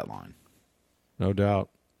 Across that line. No doubt.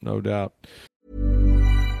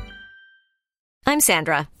 I'm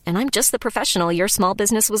Sandra, and I'm just the professional your small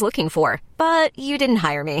business was looking for. But you didn't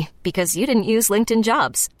hire me because you didn't use LinkedIn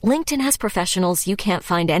Jobs. LinkedIn has professionals you can't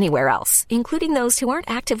find anywhere else, including those who aren't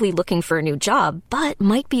actively looking for a new job, but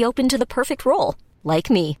might be open to the perfect role, like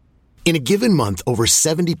me. In a given month, over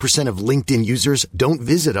 70% of LinkedIn users don't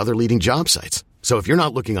visit other leading job sites. So if you're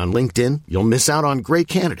not looking on LinkedIn, you'll miss out on great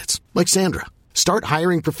candidates like Sandra. Start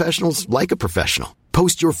hiring professionals like a professional.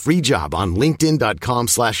 Post your free job on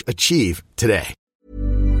linkedin.com/achieve today.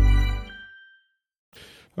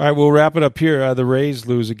 All right, we'll wrap it up here. The Rays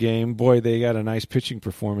lose a game. Boy, they got a nice pitching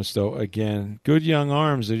performance, though. Again, good young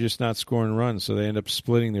arms. They're just not scoring runs, so they end up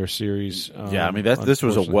splitting their series. This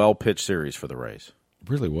was a well-pitched series for the Rays. It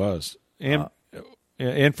really was. And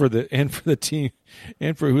for the team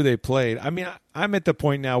and for who they played. I mean, I'm at the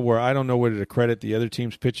point now where I don't know whether to credit the other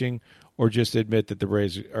team's pitching or just admit that the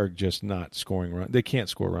Rays are just not scoring runs. They can't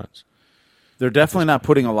score runs. They're definitely not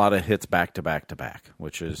putting a lot of hits back to back to back,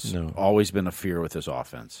 which has always been a fear with this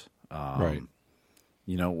offense. Right.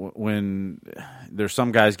 When there's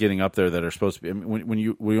some guys getting up there that are supposed to be. I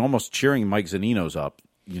mean, we almost cheering Mike Zunino's up.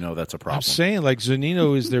 That's a problem. I'm saying like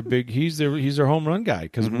Zunino is their big. He's their home run guy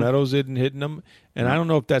because Meadows isn't hitting them, and I don't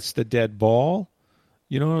know if that's the dead ball.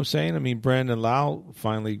 You know what I'm saying? I mean, Brandon Lau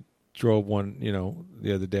finally drove one,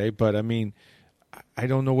 the other day, but I mean, I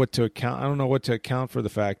don't know what to account. I don't know what to account for the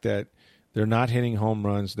fact that they're not hitting home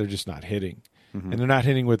runs. They're just not hitting, and they're not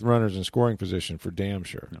hitting with runners in scoring position for damn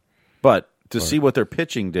sure. But to see what their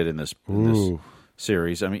pitching did in this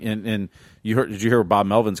series, I mean, and did you hear Bob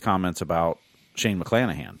Melvin's comments about Shane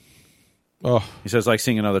McClanahan? Oh, he says like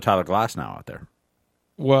seeing another Tyler Glasnow out there.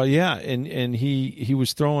 Well, yeah, and he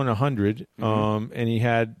was throwing 100, and he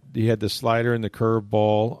had the slider and the curve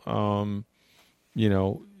ball.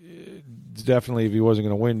 Definitely, if he wasn't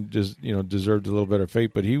going to win, just deserved a little better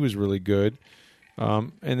fate. But he was really good.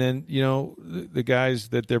 And then the guys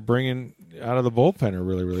that they're bringing out of the bullpen are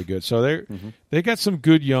really, really good. So they got some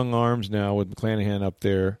good young arms now with McClanahan up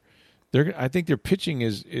there. I think their pitching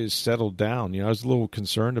is settled down. I was a little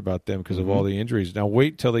concerned about them because of all the injuries. Now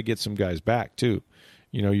wait till they get some guys back too.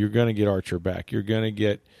 You're going to get Archer back. You're going to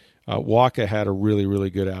get Waka had a really, really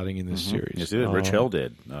good outing in this series. Yes, he did. Rich Hill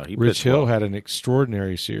did. Rich Hill had an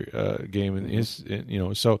extraordinary game in his.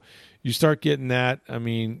 So you start getting that. I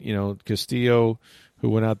mean, Castillo, who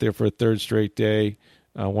went out there for a third straight day,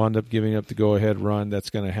 wound up giving up the go-ahead run. That's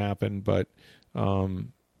going to happen. But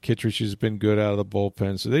Kittredge has been good out of the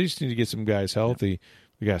bullpen, so they just need to get some guys healthy.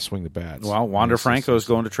 We got to swing the bats. Well, Wander Franco is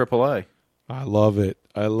going to AAA. I love it.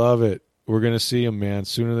 We're going to see him, man,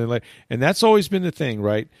 sooner than later. And that's always been the thing,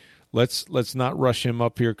 right? Let's not rush him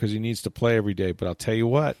up here because he needs to play every day. But I'll tell you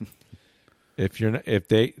what, if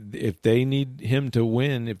they need him to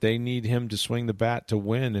win, if they need him to swing the bat to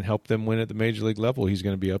win and help them win at the major league level, he's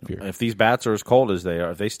going to be up here. If these bats are as cold as they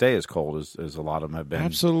are, if they stay as cold as a lot of them have been,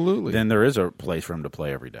 absolutely, then there is a place for him to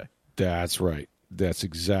play every day. That's right. That's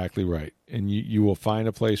exactly right. And you will find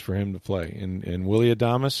a place for him to play. And Willie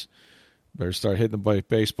Adames better start hitting the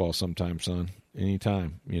baseball sometime, son.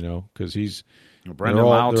 Anytime, because he's Brendan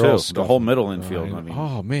Lau too. The whole middle infield.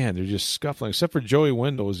 Oh man, they're just scuffling. Except for Joey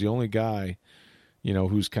Wendell is the only guy,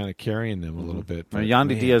 who's kind of carrying them a little bit. But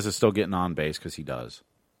Yandy Diaz is still getting on base because he does.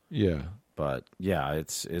 Yeah, but yeah,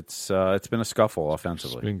 it's been a scuffle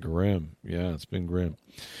offensively. It's been grim. Yeah, it's been grim.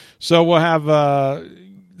 So we'll have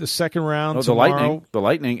the second round tomorrow. The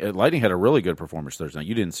Lightning had a really good performance Thursday night.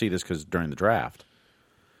 You didn't see this because during the draft.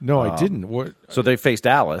 No, I didn't. What? So they faced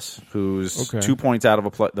Dallas, who's 2 points out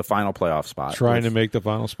of the final playoff spot, Trying to make the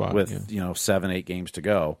final spot with 7-8 games to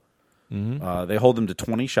go. Mm-hmm. They hold them to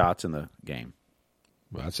 20 shots in the game.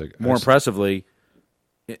 Well, More impressively,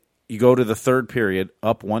 you go to the third period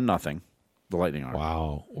up 1-0. The Lightning are.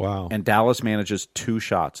 Wow. And Dallas manages 2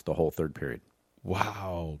 shots the whole third period.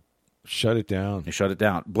 Wow. Shut it down. They shut it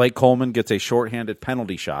down. Blake Coleman gets a shorthanded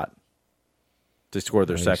penalty shot to score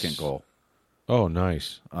their second goal. Oh,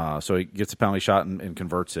 nice. So he gets a penalty shot and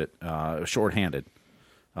converts it shorthanded.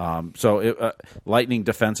 Lightning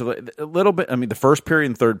defensively, a little bit. I mean, the first period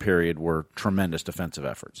and third period were tremendous defensive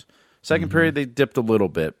efforts. Second period, they dipped a little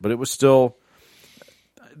bit, but it was still.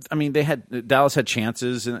 I mean, Dallas had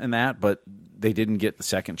chances in that, but they didn't get the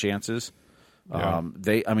second chances. Yeah.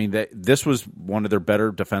 This was one of their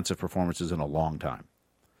better defensive performances in a long time.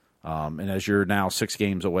 And as you're now 6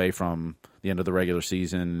 games away from the end of the regular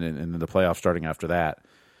season and the playoffs starting after that,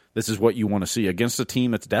 this is what you want to see against a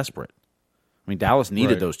team that's desperate. I mean, Dallas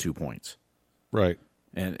needed those 2 points. Right.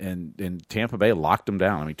 And Tampa Bay locked them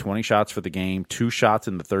down. I mean, 20 shots for the game, 2 shots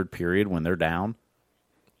in the third period when they're down.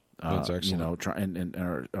 That's excellent.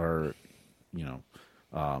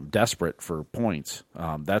 Desperate for points.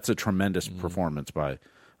 That's a tremendous performance by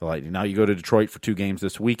the Lightning. Now you go to Detroit for 2 games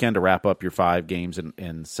this weekend to wrap up your 5 games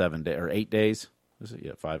in 7 days or 8 days. Is it?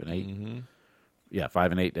 Yeah, 5 and 8. Mm-hmm. Yeah,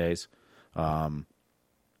 5 and 8 days.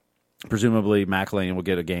 Presumably, McElhinney will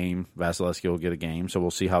get a game. Vasilevsky will get a game. So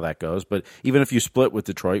we'll see how that goes. But even if you split with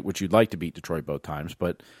Detroit, which you'd like to beat Detroit both times,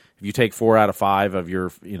 but if you take 4 out of 5 of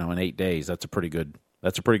your in 8 days, that's a pretty good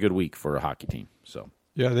week for a hockey team. So.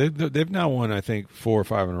 Yeah, they've now won, I think, 4 or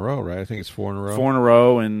 5 in a row, right? I think it's 4 in a row. 4 in a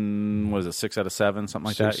row, and was it 6 out of 7, something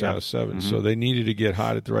like that? 6 out of 7. Mm-hmm. So they needed to get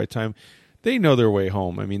hot at the right time. They know their way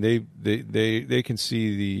home. I mean, they can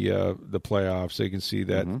see the playoffs. They can see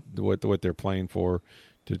that what they're playing for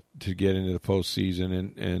to get into the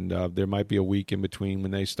postseason, and there might be a week in between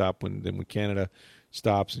when they stop when Canada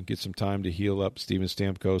stops and get some time to heal up. Steven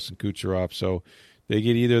Stamkos and Kucherov. So they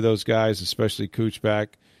get either of those guys, especially Kuch,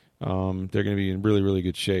 back. They're going to be in really, really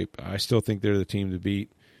good shape. I still think they're the team to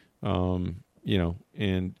beat, and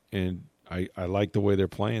I like the way they're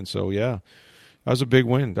playing. So, yeah, that was a big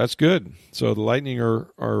win. That's good. So the Lightning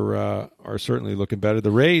are certainly looking better.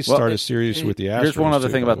 The Rays start a series with the Astros. Here's one other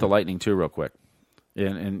thing about the Lightning, too, real quick.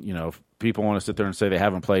 And if people want to sit there and say they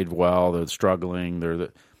haven't played well, they're struggling.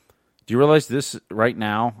 Do you realize this right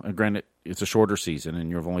now, and granted, it's a shorter season and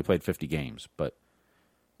you've only played 50 games, but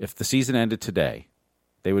if the season ended today,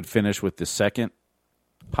 they would finish with the second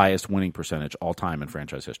highest winning percentage all time in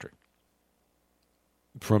franchise history.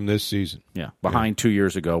 From this season. Yeah, behind 2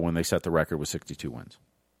 years ago when they set the record with 62 wins.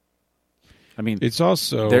 I mean, it's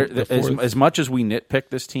also as much as we nitpick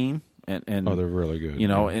this team, and they're really good.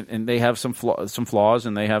 And they have some flaws,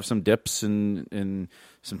 and they have some dips and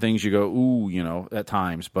some things you go, ooh, at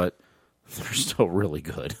times, but they're still really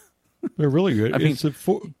good. They're really good. I mean, it's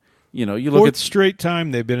you look fourth at straight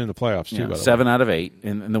time they've been in the playoffs too. By the 7 way. out of 8,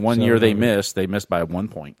 and the one year they missed by 1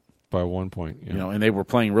 point. By 1 point, yeah. And they were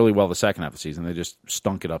playing really well the second half of the season. They just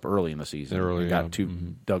stunk it up early in the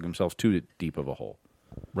season. Dug themselves too deep of a hole.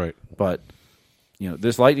 Right. But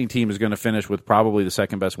this Lightning team is going to finish with probably the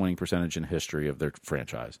second best winning percentage in history of their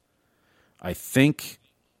franchise. I think,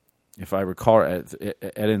 if I recall, Ed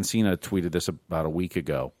Encina tweeted this about a week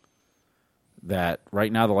ago, that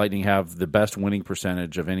right now the Lightning have the best winning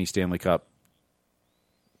percentage of any Stanley Cup,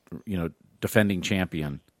 defending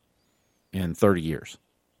champion in 30 years.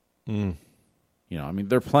 Mm.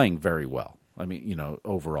 They're playing very well.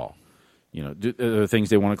 Overall. Are there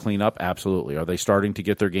things they want to clean up? Absolutely. Are they starting to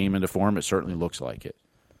get their game into form? It certainly looks like it,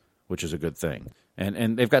 which is a good thing.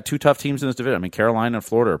 And they've got 2 tough teams in this division. Carolina and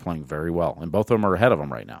Florida are playing very well, and both of them are ahead of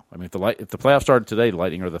them right now. If the playoffs started today, the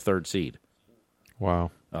Lightning are the 3rd seed.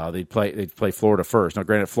 Wow. They'd play Florida first. Now,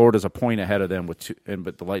 granted, Florida's a point ahead of them with 2,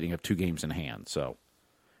 but the Lightning have 2 games in hand. So,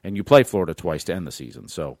 and you play Florida twice to end the season,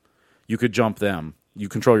 so you could jump them. You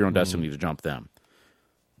control your own destiny to jump them.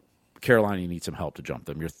 Carolina, you need some help to jump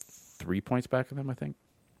them. You're 3 points back of them, I think.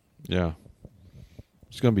 Yeah,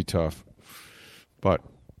 it's going to be tough, but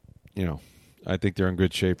I think they're in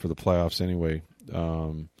good shape for the playoffs anyway.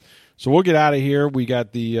 So we'll get out of here. We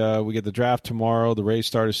got the draft tomorrow. The Rays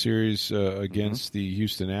start a series against the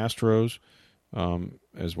Houston Astros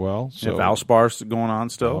as well. So Valspar's going on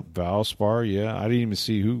still. Valspar, yeah. I didn't even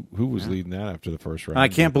see who was leading that after the first round. And I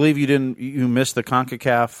can't believe you missed the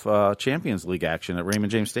CONCACAF Champions League action at Raymond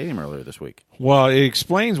James Stadium earlier this week. Well, it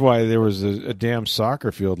explains why there was a damn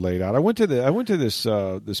soccer field laid out. I went to this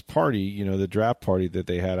party, the draft party that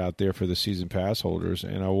they had out there for the season pass holders,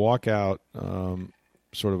 and I walk out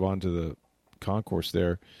sort of onto the concourse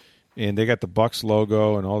there. And they got the Bucks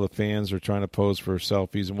logo, and all the fans are trying to pose for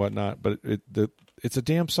selfies and whatnot. But it's a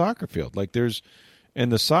damn soccer field. And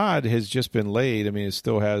the sod has just been laid. I mean, it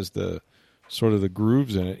still has the sort of the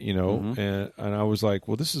grooves in it, And I was like,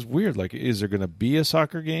 well, this is weird. Like, is there going to be a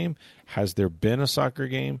soccer game? Has there been a soccer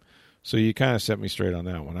game? So you kind of set me straight on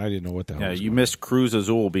that one. I didn't know what the hell. Yeah, you missed Cruz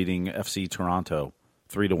Azul beating FC Toronto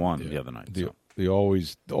 3-1 the other night. The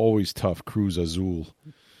always tough Cruz Azul.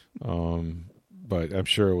 But I'm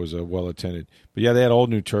sure it was well attended. But yeah, they had all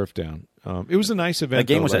new turf down. It was a nice event.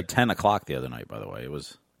 That game was at 10 o'clock the other night, by the way. It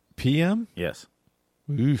was PM? Yes.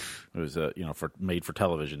 Oof. It was made for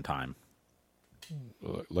television time.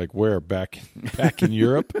 Like where? Back in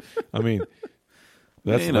Europe? I mean,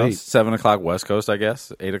 that's late. 7 o'clock West Coast, I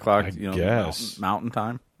guess. 8 o'clock, I guess. mountain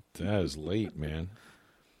time. That is late, man.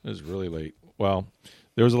 It was really late. Well,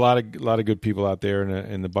 there was a lot of good people out there,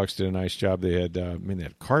 and the Bucks did a nice job. They had, they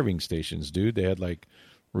had carving stations, dude. They had like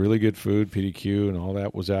really good food, PDQ, and all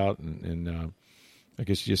that was out. And I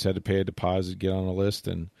guess you just had to pay a deposit, get on a list,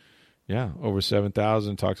 and yeah, over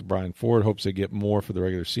 7,000. Talked to Brian Ford. Hopes they get more for the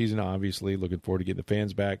regular season. Obviously, looking forward to getting the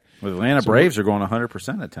fans back. Well, the Atlanta Braves are going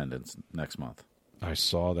 100% attendance next month. I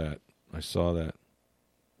saw that.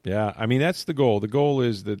 Yeah, I mean that's the goal. The goal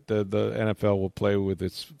is that the NFL will play with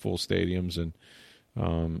its full stadiums, and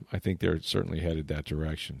I think they're certainly headed that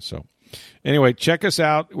direction. So anyway, check us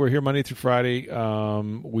out. We're here Monday through Friday.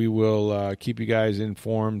 We will keep you guys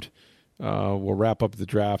informed. We'll wrap up the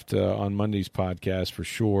draft on Monday's podcast for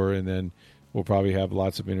sure, and then we'll probably have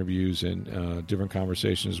lots of interviews and different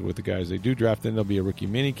conversations with the guys they do draft. Then there'll be a rookie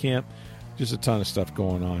mini camp. Just a ton of stuff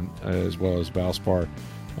going on, as well as Valspar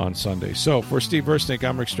on Sunday. So for Steve Versnick,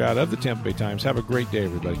 I'm Rick Stroud of the Tampa Bay Times. Have a great day,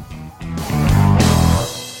 everybody.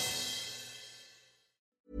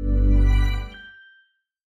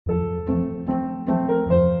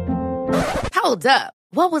 Hold up.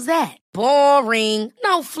 What was that? Boring.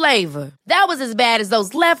 No flavor. That was as bad as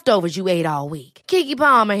those leftovers you ate all week. Keke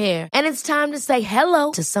Palmer here, and it's time to say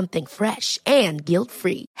hello to something fresh and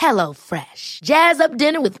guilt-free. Hello Fresh. Jazz up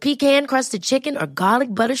dinner with pecan-crusted chicken or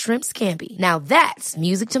garlic butter shrimp scampi. Now that's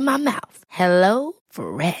music to my mouth. Hello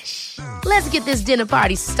Fresh. Let's get this dinner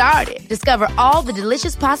party started. Discover all the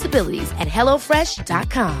delicious possibilities at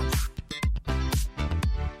HelloFresh.com.